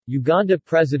Uganda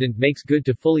president makes good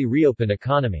to fully reopen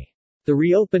economy. The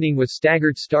reopening was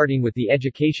staggered, starting with the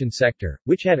education sector,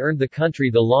 which had earned the country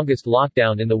the longest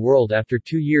lockdown in the world after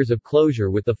 2 years of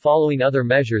closure, with the following other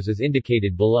measures as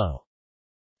indicated below.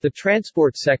 The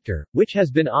transport sector, which has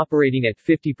been operating at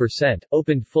 50%,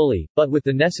 opened fully, but with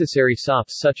the necessary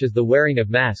SOPs such as the wearing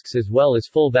of masks as well as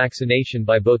full vaccination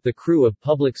by both the crew of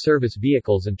public service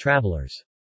vehicles and travelers.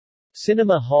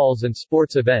 Cinema halls and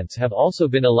sports events have also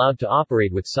been allowed to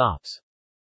operate with SOPs.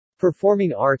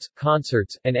 Performing arts,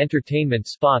 concerts, and entertainment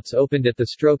spots opened at the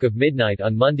stroke of midnight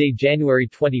on Monday, January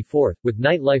 24, with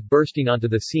nightlife bursting onto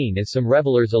the scene as some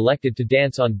revelers elected to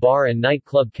dance on bar and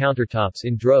nightclub countertops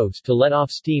in droves to let off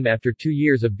steam after 2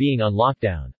 years of being on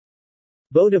lockdown.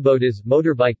 Bodabodas,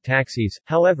 motorbike taxis,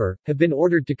 however, have been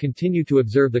ordered to continue to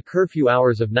observe the curfew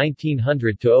hours of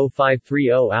 1900 to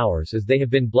 0530 hours, as they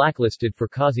have been blacklisted for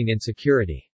causing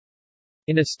insecurity.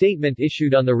 In a statement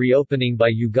issued on the reopening by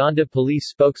Uganda police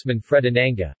spokesman Fred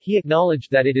Enanga, he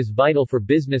acknowledged that it is vital for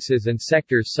businesses and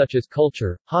sectors such as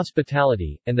culture,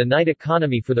 hospitality, and the night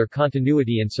economy for their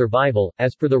continuity and survival,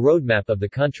 as per the roadmap of the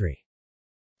country.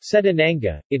 Said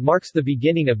Enanga, it marks the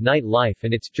beginning of night life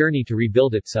and its journey to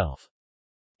rebuild itself.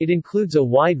 It includes a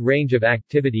wide range of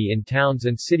activity in towns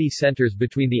and city centers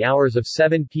between the hours of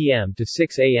 7 p.m. to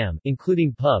 6 a.m.,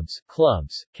 including pubs,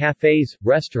 clubs, cafes,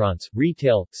 restaurants,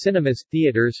 retail, cinemas,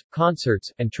 theaters,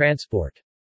 concerts, and transport.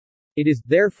 It is,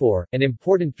 therefore, an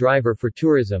important driver for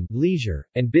tourism, leisure,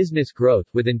 and business growth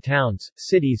within towns,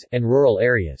 cities, and rural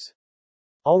areas.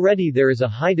 Already there is a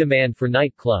high demand for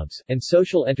nightclubs, and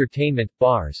social entertainment,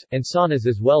 bars, and saunas,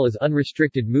 as well as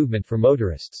unrestricted movement for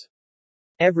motorists.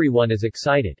 Everyone is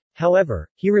excited. However,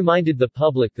 he reminded the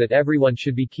public that everyone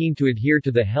should be keen to adhere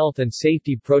to the health and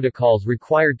safety protocols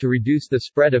required to reduce the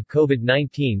spread of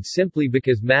COVID-19, simply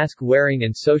because mask wearing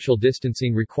and social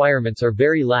distancing requirements are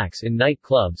very lax in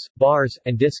nightclubs, bars,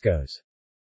 and discos.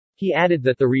 He added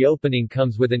that the reopening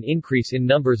comes with an increase in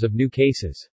numbers of new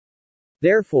cases.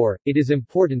 Therefore, it is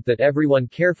important that everyone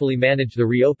carefully manage the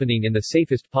reopening in the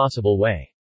safest possible way.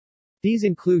 These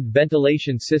include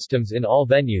ventilation systems in all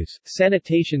venues,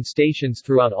 sanitation stations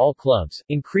throughout all clubs,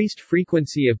 increased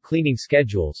frequency of cleaning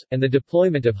schedules, and the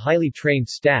deployment of highly trained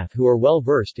staff who are well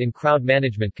versed in crowd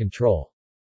management control.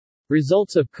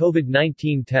 Results of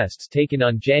COVID-19 tests taken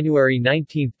on January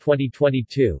 19,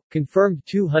 2022, confirmed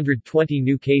 220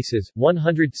 new cases,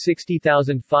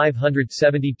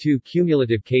 160,572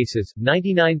 cumulative cases,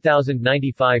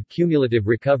 99,095 cumulative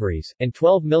recoveries, and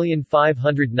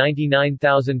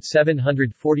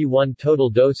 12,599,741 total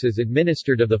doses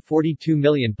administered of the 42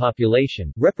 million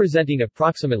population, representing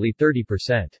approximately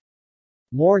 30%.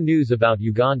 More news about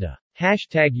Uganda.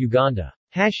 #Uganda.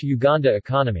 #Uganda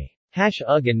economy.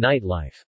 #UG and nightlife.